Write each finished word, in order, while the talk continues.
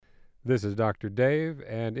This is Dr. Dave,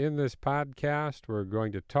 and in this podcast, we're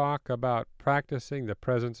going to talk about practicing the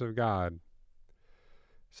presence of God.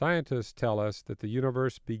 Scientists tell us that the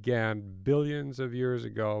universe began billions of years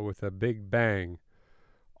ago with a big bang.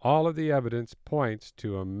 All of the evidence points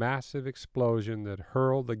to a massive explosion that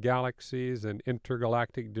hurled the galaxies and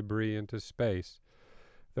intergalactic debris into space.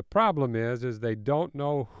 The problem is they don't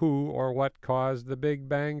know who or what caused the big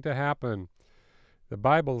bang to happen. The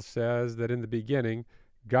Bible says that in the beginning,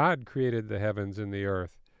 God created the heavens and the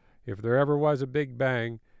earth. If there ever was a big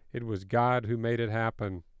bang, it was God who made it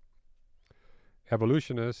happen.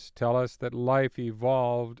 Evolutionists tell us that life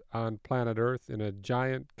evolved on planet Earth in a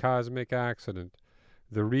giant cosmic accident.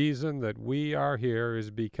 The reason that we are here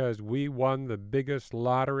is because we won the biggest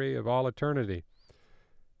lottery of all eternity.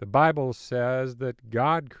 The Bible says that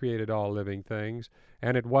God created all living things,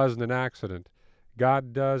 and it wasn't an accident.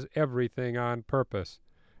 God does everything on purpose.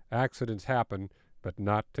 Accidents happen, but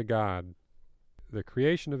not to God. The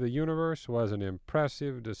creation of the universe was an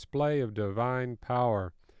impressive display of divine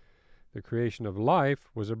power. The creation of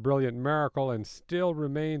life was a brilliant miracle and still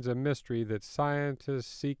remains a mystery that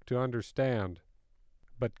scientists seek to understand.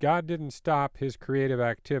 But God didn't stop his creative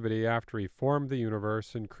activity after he formed the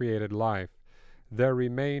universe and created life. There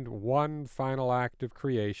remained one final act of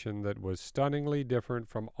creation that was stunningly different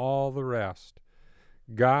from all the rest.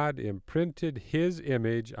 God imprinted his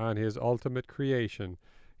image on his ultimate creation.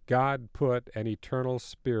 God put an eternal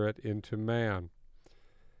spirit into man.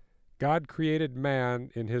 God created man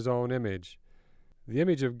in his own image. The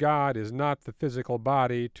image of God is not the physical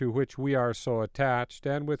body to which we are so attached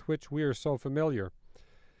and with which we are so familiar.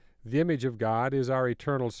 The image of God is our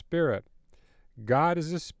eternal spirit. God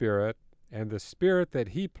is a spirit, and the spirit that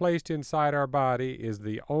he placed inside our body is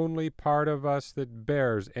the only part of us that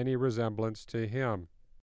bears any resemblance to him.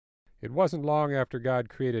 It wasn't long after God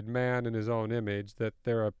created man in his own image that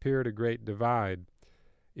there appeared a great divide.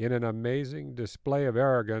 In an amazing display of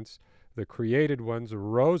arrogance, the created ones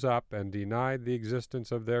rose up and denied the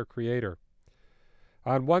existence of their Creator.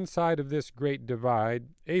 On one side of this great divide,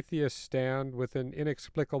 atheists stand with an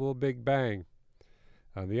inexplicable Big Bang.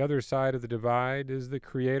 On the other side of the divide is the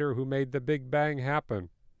Creator who made the Big Bang happen.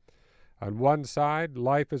 On one side,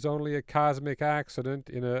 life is only a cosmic accident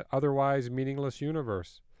in an otherwise meaningless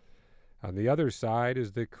universe. On the other side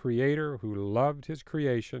is the Creator who loved his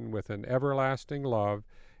creation with an everlasting love,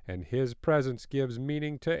 and his presence gives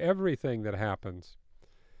meaning to everything that happens.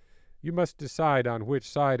 You must decide on which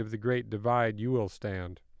side of the great divide you will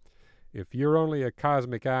stand. If you're only a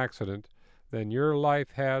cosmic accident, then your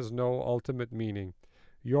life has no ultimate meaning.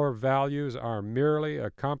 Your values are merely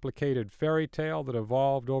a complicated fairy tale that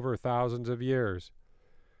evolved over thousands of years.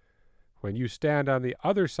 When you stand on the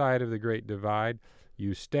other side of the great divide,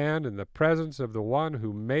 you stand in the presence of the one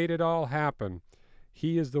who made it all happen.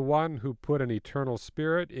 He is the one who put an eternal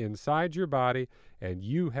spirit inside your body, and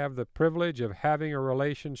you have the privilege of having a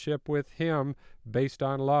relationship with him based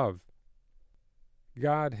on love.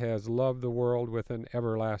 God has loved the world with an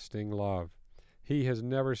everlasting love. He has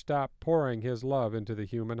never stopped pouring his love into the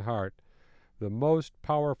human heart. The most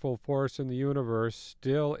powerful force in the universe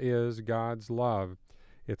still is God's love.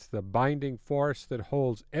 It's the binding force that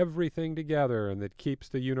holds everything together and that keeps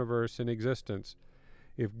the universe in existence.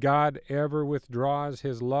 If God ever withdraws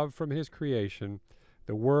his love from his creation,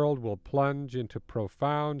 the world will plunge into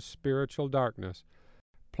profound spiritual darkness.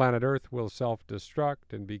 Planet Earth will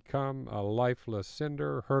self-destruct and become a lifeless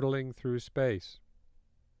cinder hurtling through space.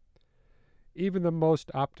 Even the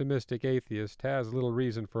most optimistic atheist has little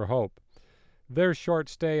reason for hope. Their short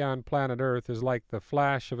stay on planet Earth is like the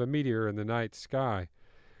flash of a meteor in the night sky.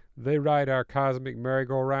 They ride our cosmic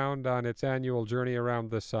merry-go-round on its annual journey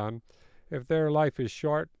around the sun. If their life is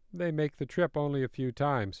short, they make the trip only a few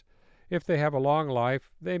times. If they have a long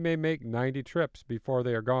life, they may make 90 trips before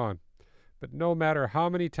they are gone. But no matter how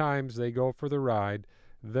many times they go for the ride,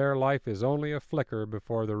 their life is only a flicker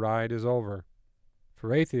before the ride is over.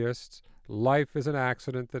 For atheists, life is an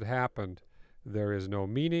accident that happened. There is no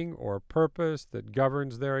meaning or purpose that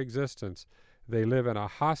governs their existence. They live in a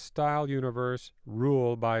hostile universe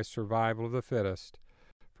ruled by survival of the fittest.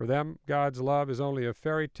 For them, God's love is only a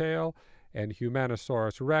fairy tale, and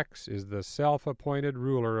Humanosaurus Rex is the self-appointed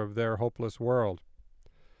ruler of their hopeless world.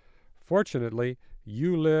 Fortunately,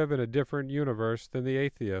 you live in a different universe than the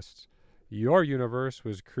atheists. Your universe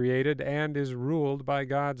was created and is ruled by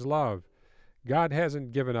God's love. God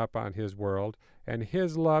hasn't given up on his world, and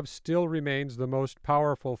his love still remains the most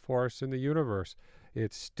powerful force in the universe.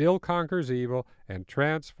 It still conquers evil and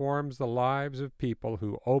transforms the lives of people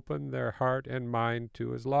who open their heart and mind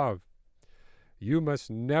to his love. You must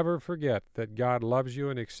never forget that God loves you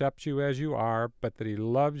and accepts you as you are, but that He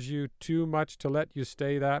loves you too much to let you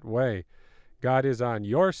stay that way. God is on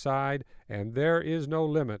your side, and there is no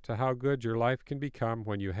limit to how good your life can become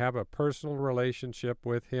when you have a personal relationship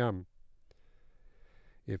with Him.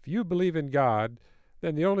 If you believe in God,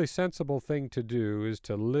 then the only sensible thing to do is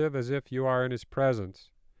to live as if you are in His presence.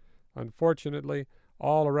 Unfortunately,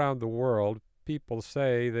 all around the world, people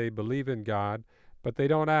say they believe in God, but they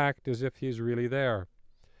don't act as if He's really there.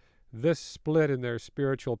 This split in their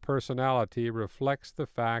spiritual personality reflects the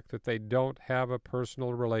fact that they don't have a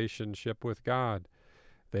personal relationship with God.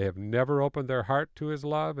 They have never opened their heart to His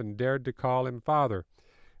love and dared to call Him Father.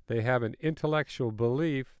 They have an intellectual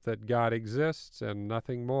belief that God exists and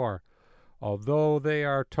nothing more. Although they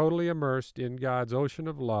are totally immersed in God's ocean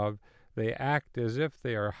of love, they act as if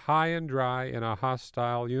they are high and dry in a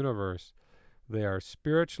hostile universe. They are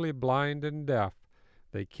spiritually blind and deaf.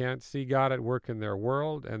 They can't see God at work in their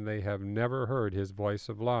world, and they have never heard His voice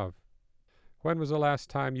of love. When was the last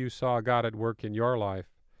time you saw God at work in your life?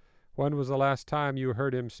 When was the last time you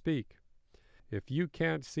heard Him speak? If you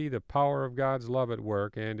can't see the power of God's love at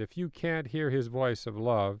work, and if you can't hear His voice of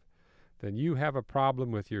love, then you have a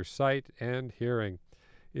problem with your sight and hearing.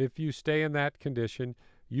 If you stay in that condition,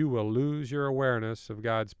 you will lose your awareness of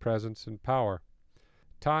God's presence and power.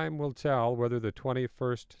 Time will tell whether the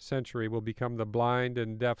 21st century will become the blind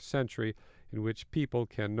and deaf century in which people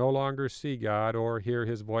can no longer see God or hear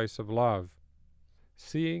His voice of love.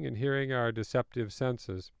 Seeing and hearing are deceptive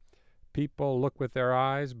senses. People look with their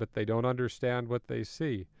eyes, but they don't understand what they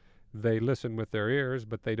see. They listen with their ears,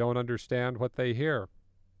 but they don't understand what they hear.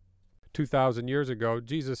 2,000 years ago,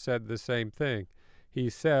 Jesus said the same thing. He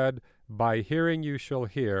said, "By hearing you shall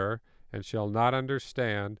hear, and shall not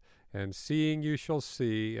understand, and seeing you shall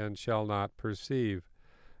see, and shall not perceive."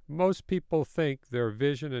 Most people think their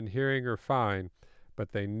vision and hearing are fine,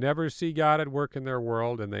 but they never see God at work in their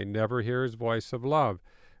world, and they never hear His voice of love.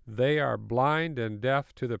 They are blind and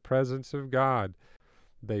deaf to the presence of God.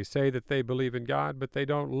 They say that they believe in God, but they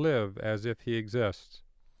don't live as if He exists.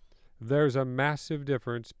 There's a massive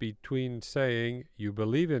difference between saying you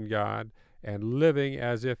believe in God and living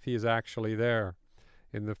as if He is actually there.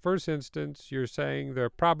 In the first instance, you're saying there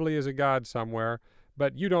probably is a God somewhere,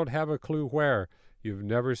 but you don't have a clue where. You've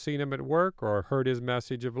never seen Him at work or heard His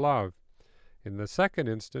message of love. In the second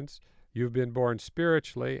instance, you've been born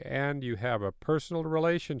spiritually and you have a personal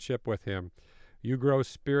relationship with Him. You grow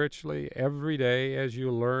spiritually every day as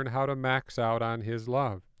you learn how to max out on His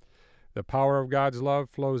love. The power of God's love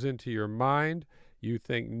flows into your mind. You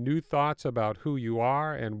think new thoughts about who you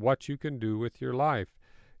are and what you can do with your life.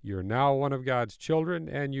 You're now one of God's children,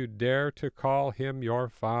 and you dare to call Him your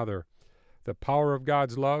Father. The power of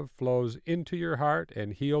God's love flows into your heart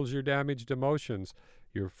and heals your damaged emotions.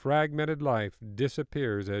 Your fragmented life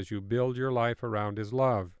disappears as you build your life around His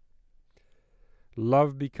love.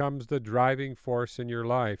 Love becomes the driving force in your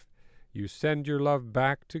life. You send your love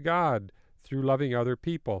back to God through loving other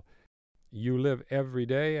people. You live every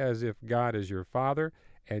day as if God is your Father,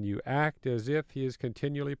 and you act as if He is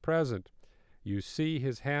continually present. You see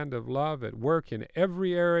His hand of love at work in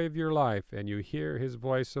every area of your life, and you hear His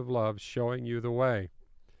voice of love showing you the way.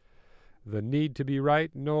 The need to be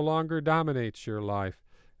right no longer dominates your life.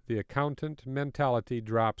 The accountant mentality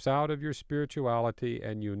drops out of your spirituality,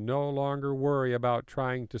 and you no longer worry about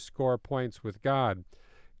trying to score points with God.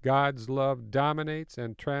 God's love dominates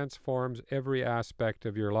and transforms every aspect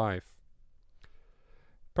of your life.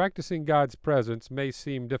 Practicing God's presence may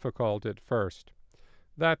seem difficult at first.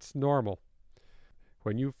 That's normal.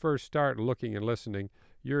 When you first start looking and listening,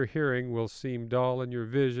 your hearing will seem dull and your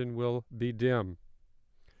vision will be dim.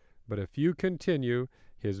 But if you continue,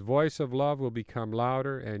 His voice of love will become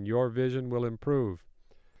louder and your vision will improve.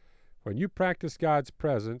 When you practice God's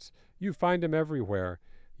presence, you find Him everywhere.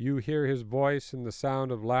 You hear His voice in the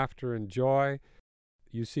sound of laughter and joy.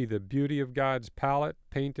 You see the beauty of God's palette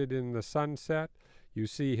painted in the sunset. You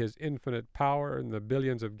see His infinite power in the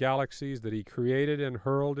billions of galaxies that He created and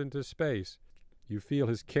hurled into space. You feel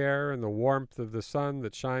His care in the warmth of the sun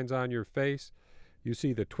that shines on your face. You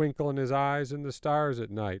see the twinkle in His eyes in the stars at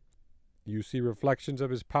night. You see reflections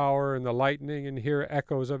of His power in the lightning and hear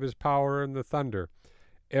echoes of His power in the thunder.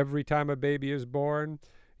 Every time a baby is born,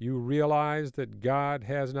 you realize that God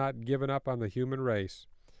has not given up on the human race.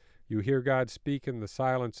 You hear God speak in the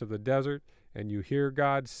silence of the desert, and you hear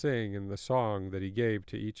God sing in the song that He gave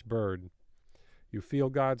to each bird. You feel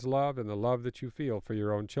God's love and the love that you feel for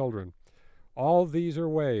your own children. All these are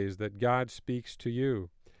ways that God speaks to you.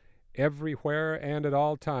 Everywhere and at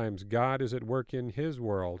all times, God is at work in His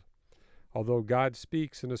world. Although God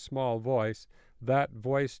speaks in a small voice, That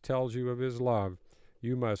voice tells you of His love.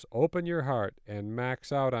 You must open your heart and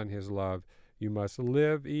max out on His love. You must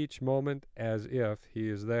live each moment as if He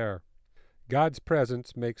is there. God's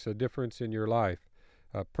presence makes a difference in your life.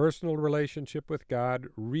 A personal relationship with God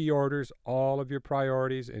reorders all of your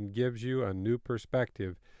priorities and gives you a new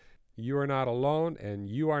perspective. You are not alone and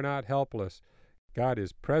you are not helpless. God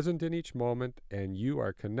is present in each moment, and you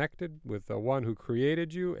are connected with the one who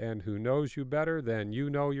created you and who knows you better than you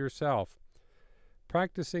know yourself.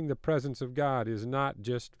 Practicing the presence of God is not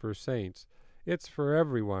just for saints. It's for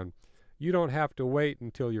everyone. You don't have to wait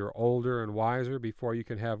until you're older and wiser before you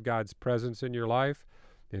can have God's presence in your life.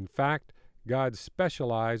 In fact, God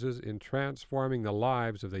specializes in transforming the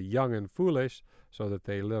lives of the young and foolish so that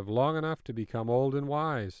they live long enough to become old and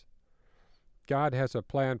wise. God has a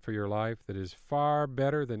plan for your life that is far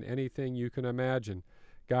better than anything you can imagine.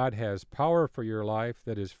 God has power for your life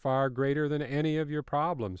that is far greater than any of your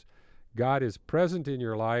problems. God is present in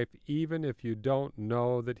your life even if you don't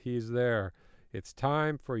know that He's there. It's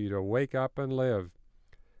time for you to wake up and live.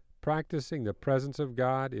 Practicing the presence of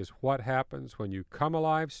God is what happens when you come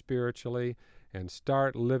alive spiritually and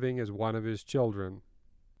start living as one of His children.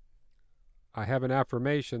 I have an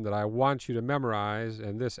affirmation that I want you to memorize,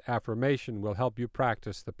 and this affirmation will help you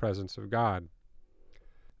practice the presence of God.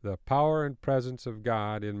 The power and presence of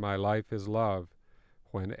God in my life is love.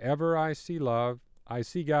 Whenever I see love, I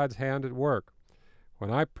see God's hand at work.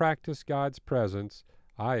 When I practice God's presence,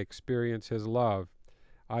 I experience His love.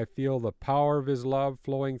 I feel the power of His love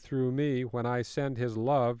flowing through me when I send His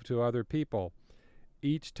love to other people.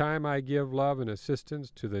 Each time I give love and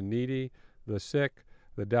assistance to the needy, the sick,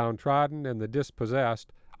 the downtrodden, and the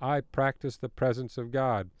dispossessed, I practice the presence of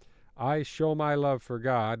God. I show my love for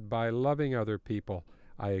God by loving other people.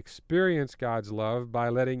 I experience God's love by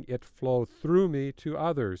letting it flow through me to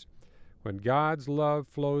others. When God's love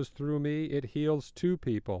flows through me, it heals two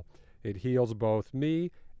people. It heals both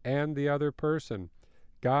me and the other person.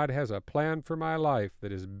 God has a plan for my life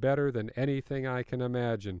that is better than anything I can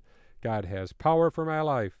imagine. God has power for my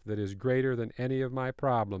life that is greater than any of my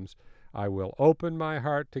problems. I will open my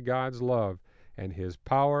heart to God's love, and His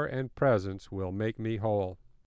power and presence will make me whole.